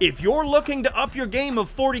 If you're looking to up your game of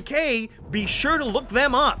 40k, be sure to look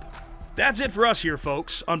them up. That's it for us here,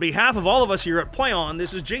 folks. On behalf of all of us here at Play On,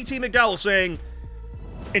 this is JT McDowell saying,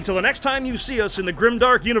 until the next time you see us in the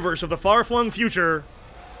grimdark universe of the far-flung future,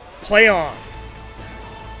 play on.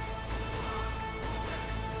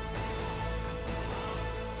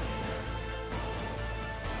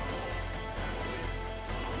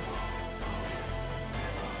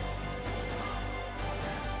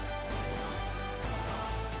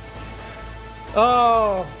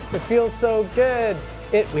 Oh, it feels so good.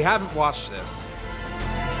 We haven't watched this.